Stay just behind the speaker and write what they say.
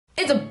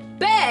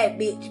bad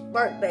bitch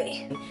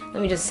birthday.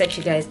 Let me just set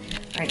you guys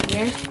right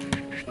here.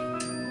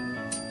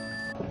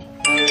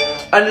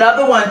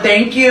 Another one,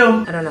 thank you.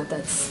 I don't know if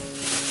that's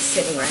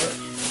sitting right,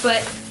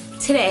 but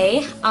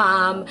today,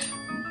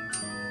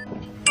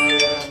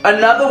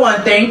 another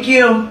one, thank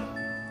you.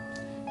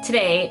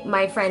 Today,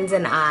 my friends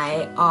and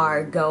I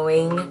are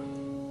going.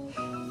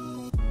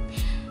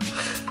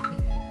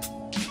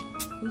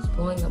 Who's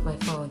blowing up my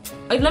phone?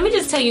 Let me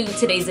just tell you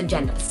today's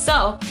agenda.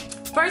 So,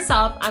 first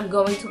off, I'm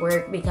going to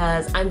work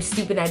because I'm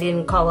stupid. I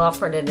didn't call off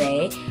for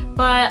today.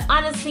 But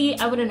honestly,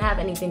 I wouldn't have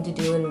anything to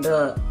do in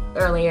the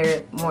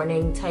earlier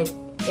morning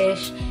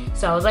type-ish.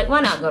 So I was like,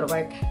 why not go to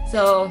work?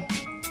 So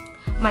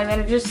my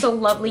manager's so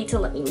lovely to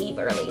let me leave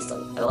early, so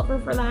I love her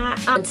for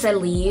that. Once I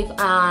leave,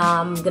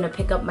 I'm gonna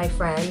pick up my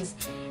friends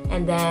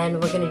and then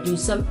we're gonna do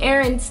some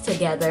errands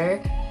together.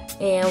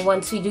 And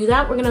once we do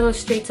that, we're gonna go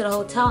straight to the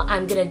hotel.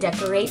 I'm gonna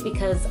decorate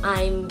because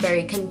I'm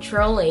very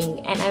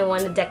controlling and I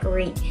wanna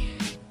decorate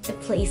the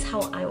place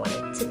how I want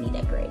it to be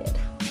decorated.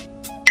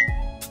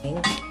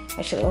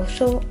 I should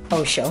also,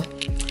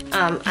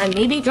 I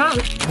may be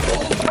drunk.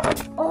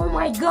 Oh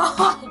my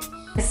God.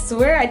 I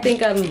swear I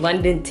think I'm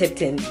London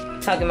Tipton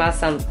talking about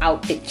some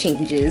outfit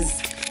changes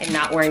and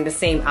not wearing the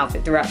same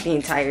outfit throughout the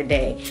entire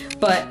day.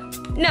 But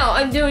no,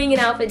 I'm doing an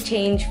outfit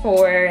change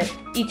for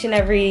each and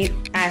every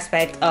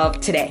aspect of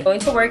today. I'm going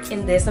to work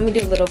in this. Let me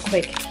do a little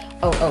quick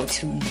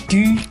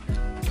OOTD.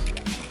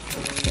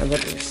 My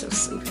brother's so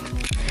sleepy.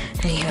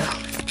 Anyhow,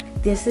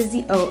 this is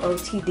the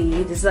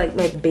OOTD. This is like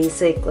my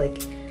basic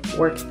like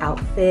work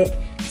outfit.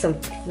 Some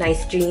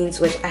nice jeans,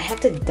 which I have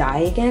to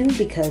dye again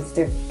because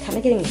they're kind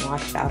of getting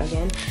washed out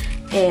again.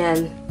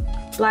 And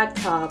black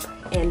top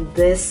and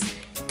this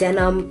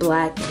denim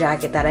black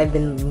jacket that I've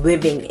been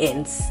living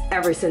in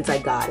ever since I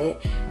got it.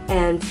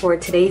 And for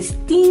today's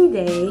theme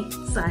day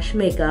 /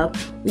 makeup,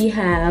 we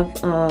have,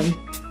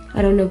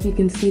 I don't know if you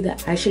can see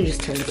that. I should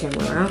just turn the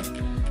camera around.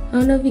 I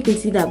don't know if you can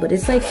see that, but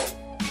it's like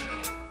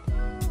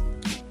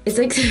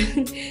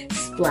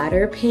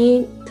splatter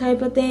paint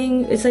type of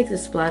thing. It's like the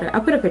splatter.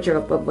 I'll put a picture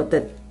up of what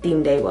the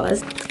theme day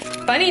was.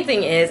 Funny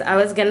thing is, I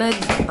was gonna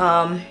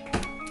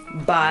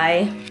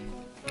buy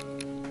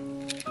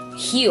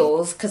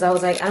heels because I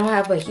was like, I don't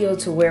have a heel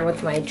to wear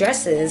with my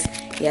dresses.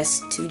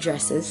 Yes, 2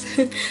 dresses.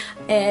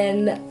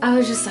 And I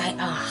was just like,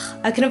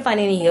 I couldn't find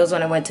any heels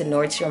when I went to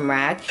Nordstrom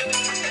Rack.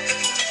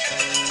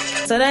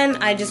 So then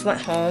I just went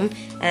home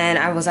and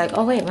I was like,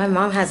 oh wait, my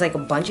mom has like a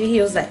bunch of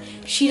heels that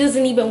she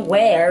doesn't even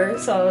wear.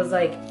 So I was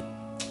like,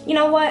 you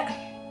know what?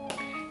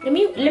 Let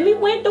me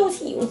wear those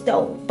heels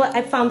though. But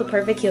I found the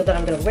perfect heel that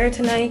I'm gonna wear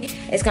tonight.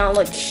 It's gonna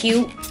look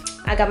cute.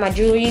 I got my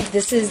jewelry.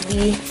 This is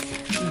the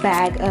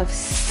bag of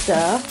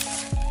stuff.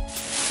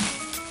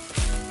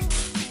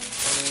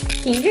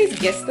 Can you guys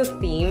guess the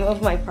theme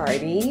of my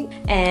party?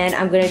 And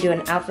I'm gonna do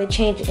an outfit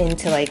change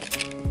into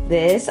like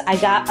this. I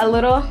have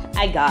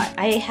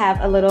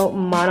a little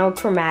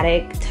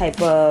monochromatic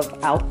type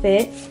of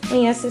outfit.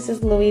 And yes, this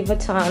is Louis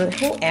Vuitton.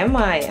 Who am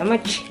I? I'm a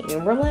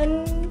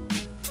Chamberlain?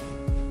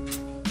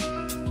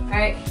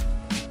 Alright,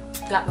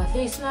 got my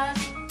face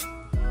mask.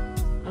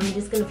 I'm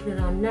just gonna put it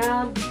on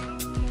now.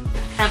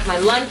 Have my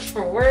lunch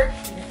for work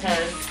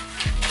because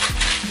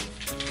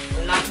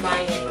I'm not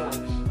buying any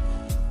lunch.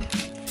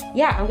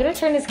 Yeah, I'm gonna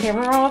turn this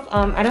camera off.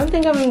 I don't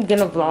think I'm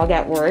gonna vlog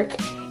at work.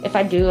 If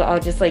I do, I'll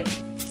just like,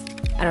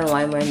 I don't know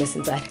why I'm wearing this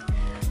inside.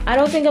 I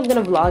don't think I'm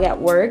gonna vlog at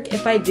work.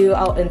 If I do,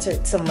 I'll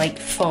insert some like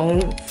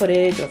phone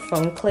footage or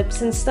phone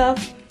clips and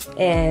stuff.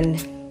 And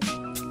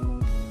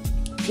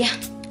yeah.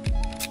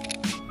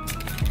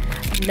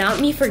 Not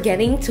me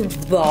forgetting to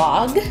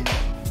vlog.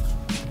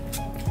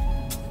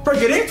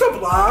 Forgetting to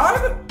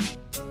vlog?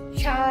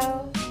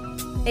 Ciao.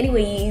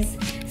 Anyways,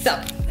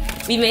 so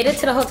we made it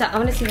to the hotel. I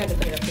want to see if I can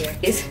put it up here.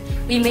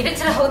 We made it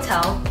to the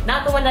hotel.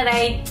 Not the one that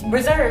I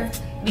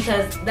reserved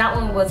because that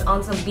one was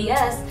on some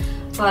BS.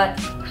 But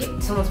hey,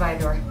 someone's by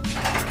the door.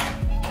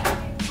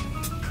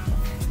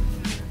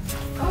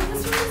 Oh,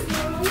 this one is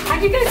normal.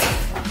 How'd you guys?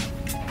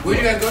 Where'd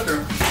you guys go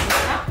through?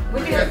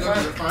 Where'd You guys go to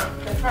the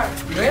front? The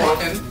front. You just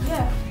walk in?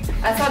 Yeah.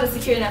 I saw the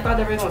security and I thought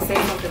they were gonna say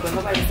something, but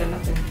nobody said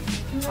nothing.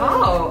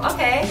 Oh,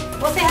 okay.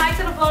 Well, say hi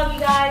to the vlog, you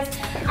guys.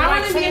 I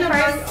want to be in the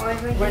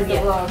vlog. Where's the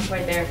vlog?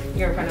 Right there.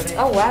 You're in front of it.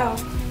 Oh wow.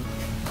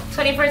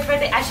 21st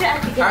birthday. I should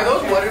actually get Are those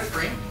picture. water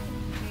free?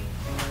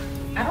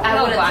 I don't I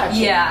know. wouldn't touch it.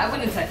 Yeah, I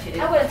wouldn't touch it.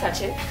 I wouldn't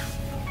touch it.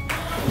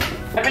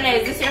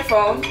 Renee, is this your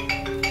phone?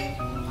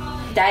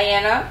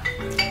 Diana?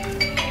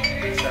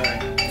 Sorry.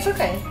 It's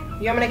okay.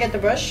 You want me to get the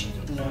brush?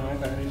 No, I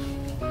got it.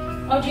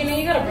 Oh, Gina,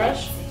 you got a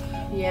brush?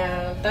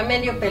 Yeah, está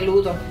medio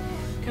peludo.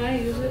 Can I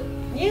use it?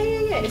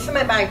 Yeah. It's in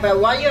my bag, but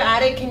while you're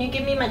at it, can you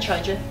give me my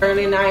charger?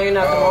 Early now you're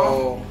not the mall.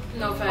 Oh.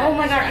 No fact. Oh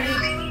my god.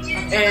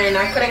 And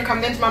I couldn't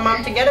convince my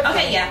mom to get it.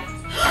 Okay, yeah.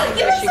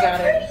 Yeah, she got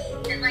it.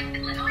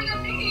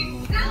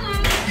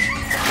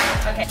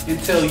 Okay.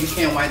 Until you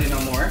can't wind it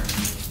no more.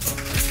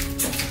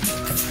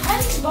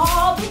 Thanks,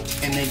 Bob.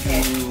 And they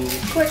do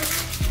Quick.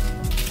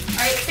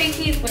 Alright, say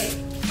cheese. Wait.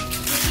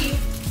 Cheese.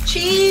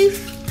 Cheese.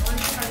 I want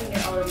to try to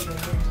get all of these in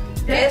here.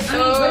 Yes.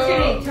 What's your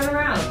name? Turn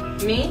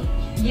around. Me?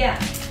 Yeah.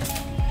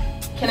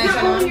 Can I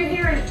turn on? your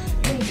hair or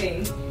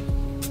anything.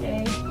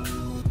 Okay.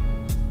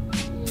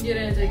 You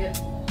didn't take it.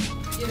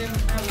 You didn't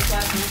have a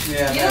flash.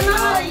 Yeah. You don't know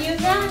how to use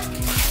that?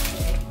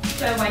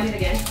 Should I wind it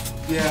again?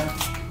 Yeah.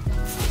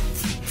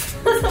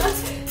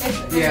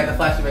 Yeah, the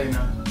flash is ready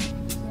now.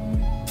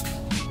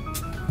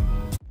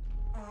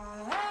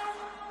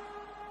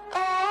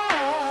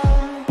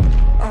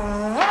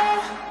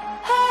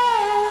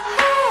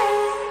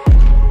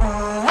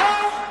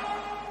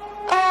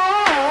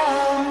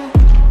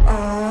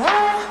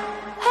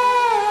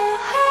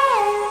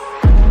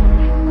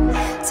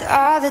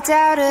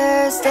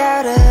 Doubters,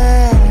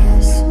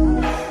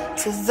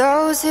 to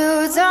those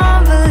who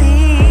don't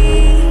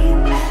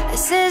believe,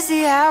 this is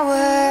the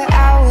hour.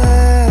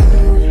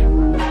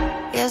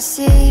 You'll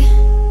see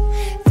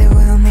that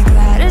we'll make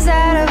ladders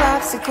out of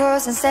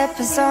obstacles and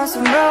stepping stones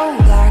from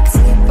roadblocks.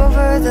 Leap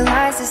over the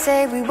lines to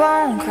say we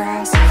won't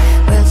cross.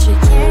 We'll shake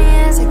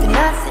hands like they're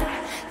nothing.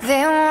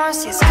 They won't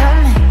see us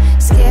coming.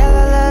 Scale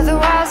all of the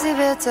walls they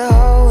built to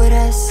hold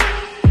us.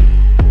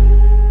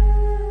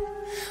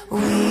 We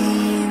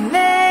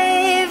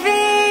may be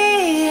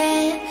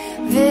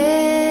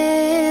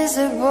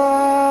invisible,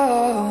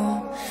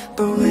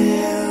 but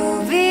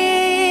we'll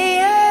be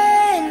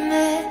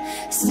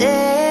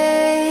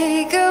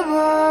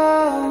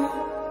unmistakable.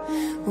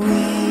 We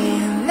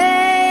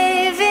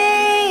may be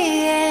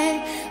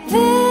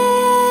invisible.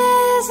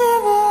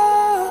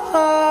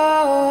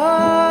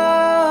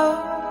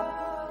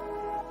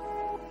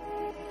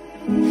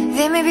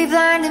 They may be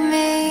blinding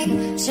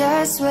me,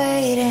 just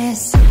wait and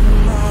see.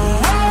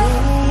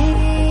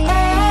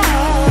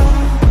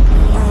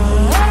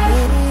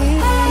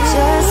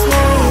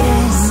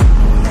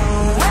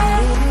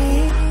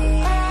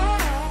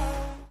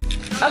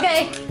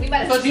 Okay, we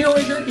better. So you know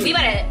what you're doing? We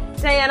better.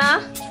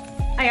 Diana,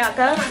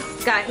 Ayaka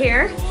got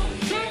here.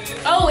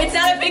 Oh, it's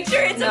not a picture,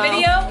 it's a video?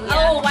 Yeah.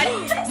 Oh, why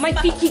did my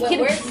feet keep getting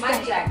Where's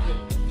my jacket?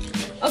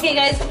 Okay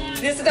guys,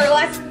 this is our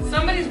last.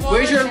 Somebody's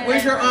Where's your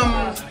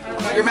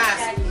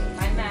mask?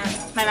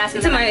 My mask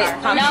is To in my my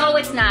car. No,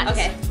 it's not.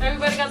 Okay.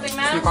 Everybody got their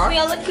mask? Your car? We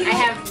all look cute. I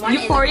have one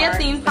Euphoria in the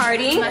car. theme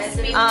party. In my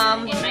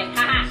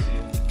haha.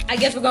 I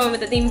guess we're going with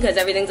the theme because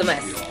everything's a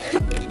mess.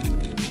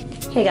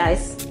 Hey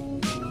guys,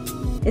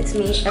 it's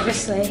me,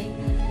 Eversley,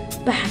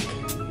 back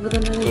with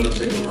another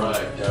video.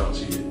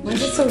 Why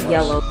is it so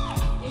yellow?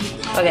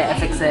 Okay, I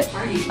fixed it.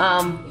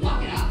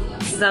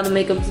 This is how the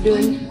makeup's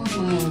doing.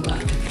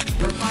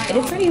 It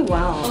did pretty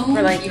well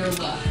for like. Your look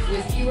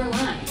with fewer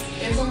lines.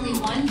 There's only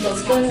one.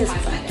 Let's go in this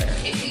back.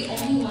 It's the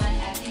only one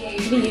FDA.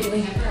 What are you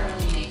doing?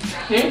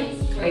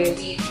 Are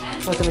you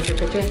want to make your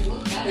picture?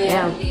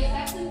 Yeah.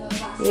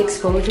 The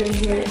exposure in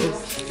here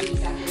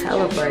is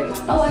hella bright.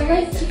 Oh, I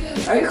read.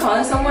 Are you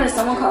calling someone? Is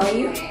someone calling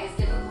you?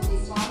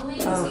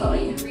 Oh.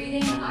 Calling you.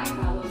 Breathing, eye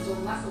problems, or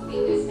muscle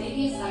weakness may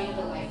be a sign of a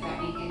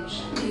life-threatening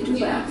condition. Do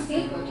that.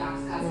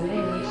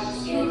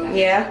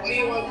 Yeah. What do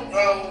you want?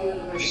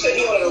 You said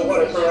you wanted a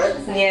water, correct?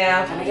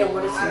 Yeah. Can I get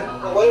water too?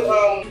 What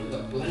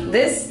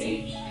This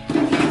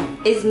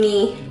is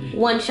me.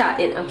 One shot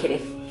in. I'm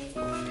kidding.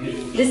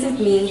 This is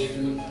me.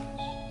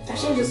 I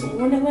should have just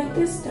worn it like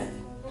this then.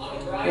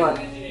 What?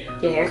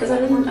 Your hair? Because I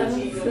didn't feel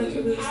like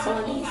it was so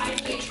easy.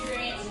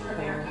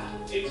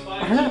 I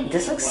don't know.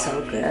 This looks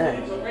so good.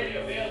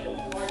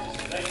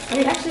 Are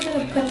you actually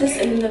going to put this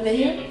in the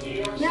video?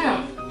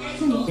 Yeah.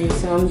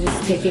 So I'm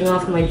just taking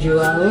off my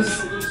jewels.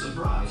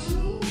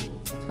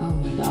 Oh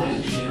my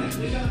gosh.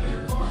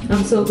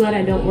 I'm so glad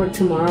I don't work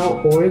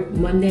tomorrow or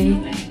Monday.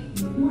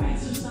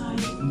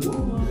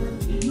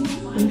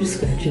 I'm just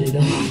scratching it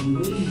off.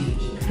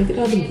 Look at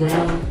all the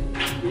brown.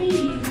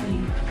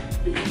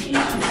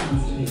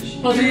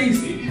 Oh, jeez.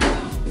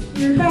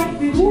 You're back,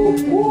 baby.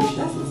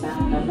 That's the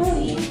sound of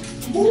money.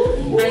 I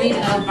need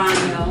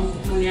albino.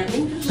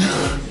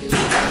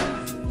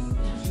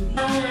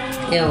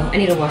 Ew, I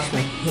need to wash my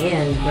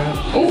hands, bro.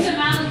 Use the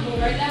Malibu,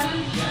 right, Devin?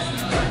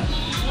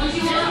 What do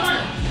you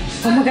want?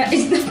 Oh my god,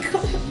 it's not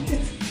going.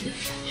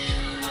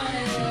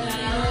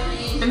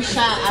 I'm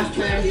shot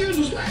after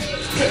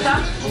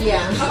TikTok?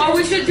 Yeah. Oh,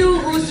 we should do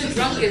who's the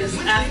drunkest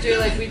after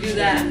like we do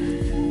that.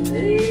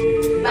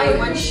 Like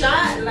one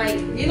shot? Like,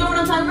 you know what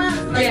I'm talking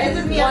about? Like, Yeah.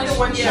 this is me after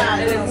one Yeah, shot.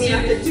 and This is it's me you.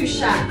 after 2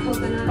 shots.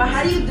 But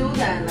how do you do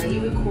that? Like,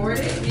 you record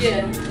it?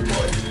 Yeah.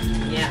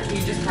 Yeah, you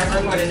just press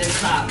record and then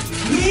stop.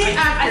 Me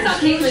after saw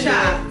 2 Caitlin do it.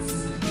 shots.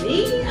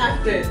 Me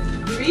after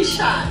 3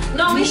 shots.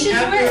 No, we should do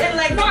after- it in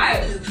like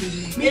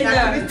Me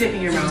after this dick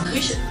in your mouth.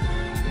 We should.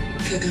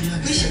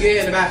 Yeah,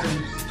 in the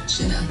bathroom.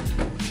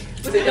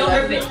 Don't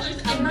rip it.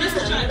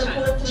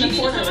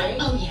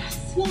 Oh, yes.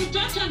 Well, with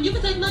DropTime, you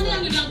can save money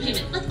on your down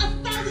payment. Like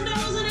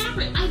 $1,000 on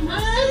average. I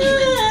must say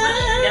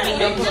That means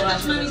don't pull how it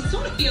much money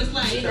sort of feels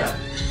like.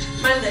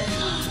 Monday. I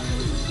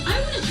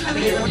want to try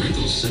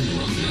People send the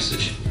wrong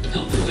message.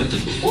 Help prevent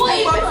it before.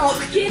 Wait,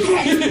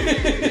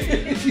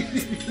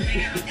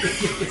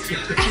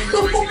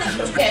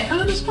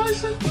 Kind of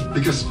spicy?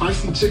 Because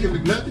spicy chicken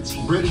McNuggets,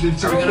 breaded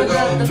into Are we gonna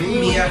go the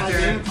me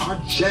after?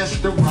 are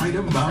just the right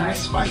amount of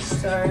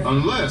spicy.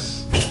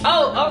 Unless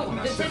Oh,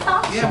 the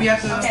TikTok? Yeah, we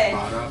have to. Okay.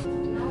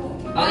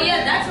 Oh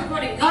yeah, that's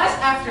recording. Us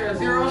after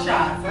 0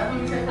 shots.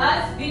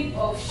 Us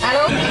before. I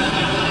don't.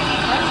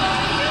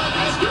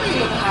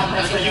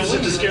 I use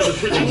it to scare the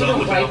pigeons on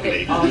the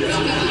balcony.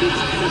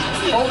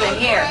 Over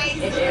here.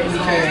 It is.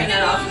 Okay.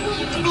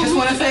 Just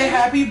want to say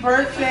happy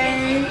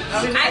birthday.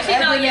 Actually,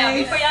 no, yeah.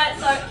 Before y'all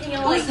start, can you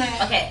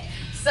like? Okay.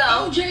 So,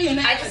 I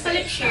just want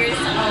to cheers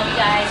to all you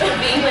guys for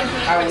being with me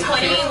for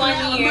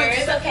 21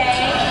 years,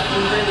 okay?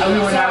 I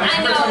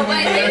know,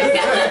 but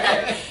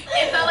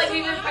it felt like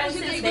we've been friends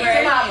since birth.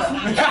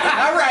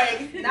 All right.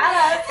 Not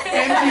us.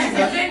 It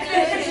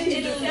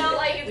felt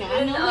like it's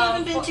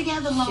been, been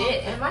together long.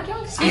 shit, am I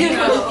drunk? It's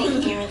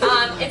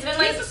been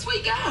like, He's a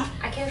sweet guy.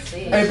 I can't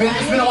see it. Hey,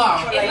 it's been a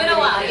while. It's been a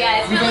while,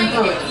 yeah. It's been like,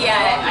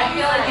 yeah, I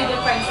feel like we've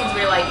been friends since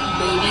we were like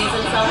babies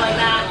and stuff like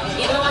that.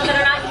 Even the ones that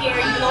are not here,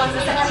 even the ones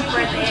that said happy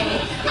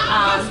birthday.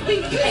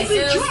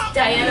 Jesus,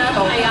 Diana,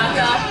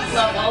 Ayaka,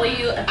 love all of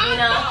you.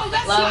 Athena,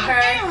 love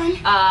her.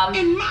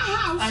 In my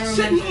house,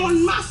 sitting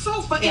on my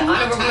sofa. Yeah,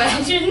 honorable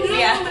mentions,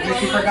 yeah.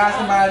 If you forgot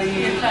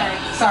somebody,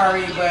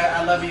 sorry, but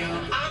I love you.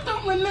 I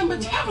don't remember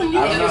telling you.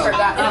 I don't know.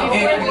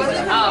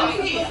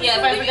 Yeah,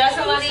 if I forgot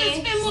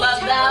somebody,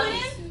 love them.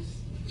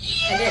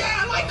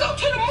 Yeah, like go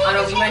to the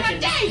Honorable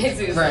mentions.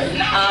 Jesus.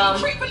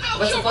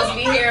 Was supposed to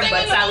be here,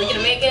 but sadly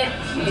couldn't make it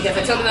because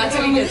I told him not to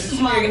because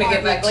we were gonna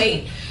get back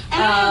late.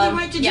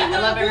 Yeah, I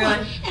love everyone.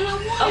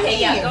 Okay,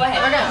 yeah, go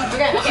ahead. We're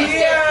good. Okay.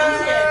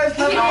 Cheers!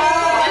 Love you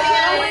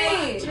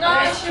guys! No,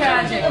 it's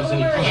tragic.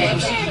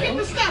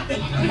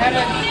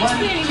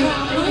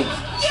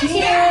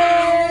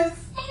 Cheers!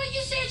 Mama,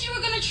 you said you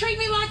were gonna treat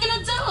me like an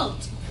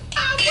adult.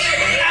 I'm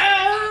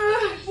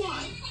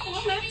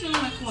acting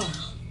like one.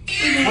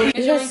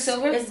 Is your ring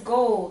silver? It's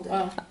gold.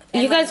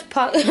 You guys,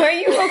 are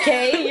you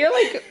okay? You're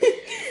like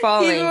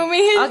falling.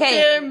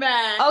 Okay.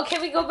 Oh,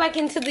 can we go back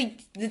into the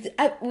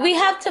we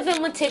have to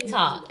film a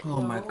TikTok.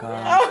 Oh my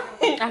god.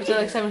 After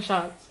like 7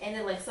 shots. And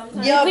then like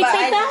sometimes Yo, we but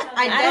take that?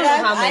 I don't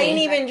know how I many.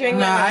 didn't even drink.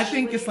 Nah, I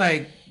think it's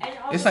like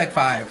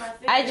 5.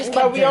 I just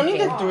But kept we only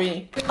drinking.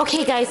 did 3.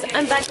 Okay, guys,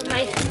 I'm back with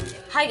my.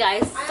 Hi,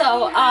 guys.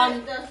 So,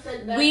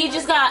 we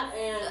just got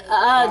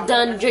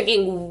done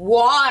drinking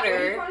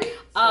water.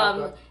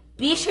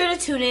 Be sure to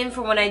tune in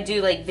for when I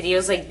do like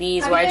videos like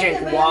these where I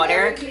drink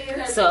water.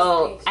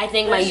 So I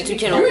think my YouTube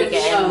channel will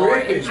get more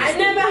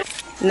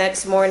interesting.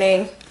 Next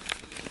morning,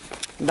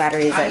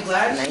 batteries at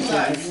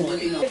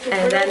 19%,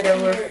 and then there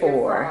were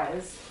 4.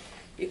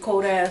 Your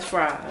cold ass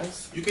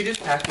fries. You could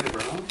just pass me the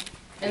brown.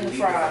 And the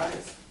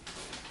fries.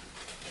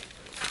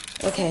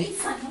 Okay.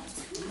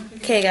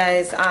 Okay,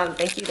 guys.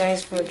 Thank you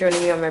guys for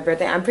joining me on my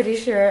birthday. I'm pretty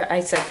sure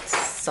I said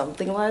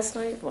something last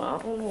night. Well, I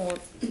don't know what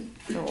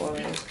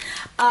it was.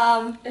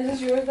 Is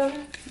this yours, though?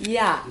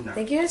 Yeah. No.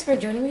 Thank you guys for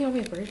joining me on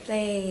my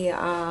birthday.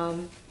 I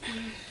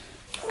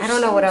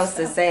don't know what else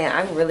to say.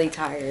 I'm really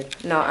tired.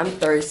 No, I'm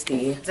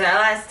thirsty. It's our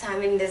last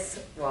time in this.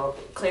 Well,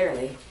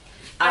 clearly.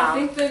 I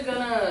think they're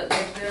gonna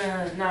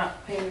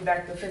not pay me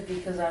back the 50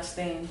 because I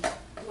stained.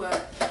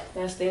 What?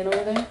 That stain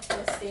over there?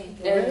 That stain.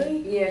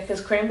 And, yeah, because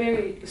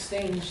cranberry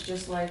stains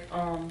just like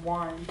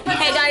wine.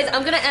 Hey guys,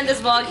 I'm gonna end this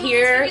vlog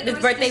here, this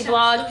birthday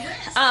vlog.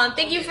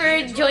 Thank you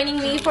for joining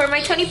me for my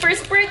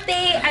 21st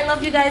birthday. I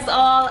love you guys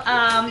all.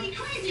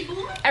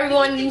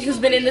 Everyone who's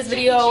been in this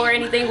video or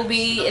anything will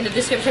be in the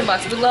description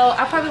box below.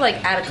 I'll probably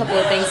like add a couple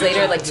of things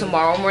later, like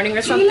tomorrow morning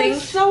or something.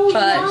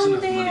 But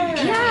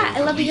yeah,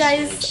 I love you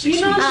guys.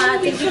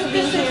 Thank you for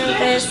being here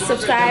with us.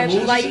 Subscribe,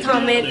 like,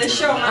 comment.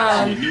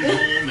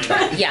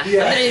 Yeah, I'm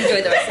gonna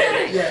enjoy the rest of the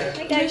night.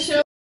 Bye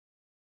guys.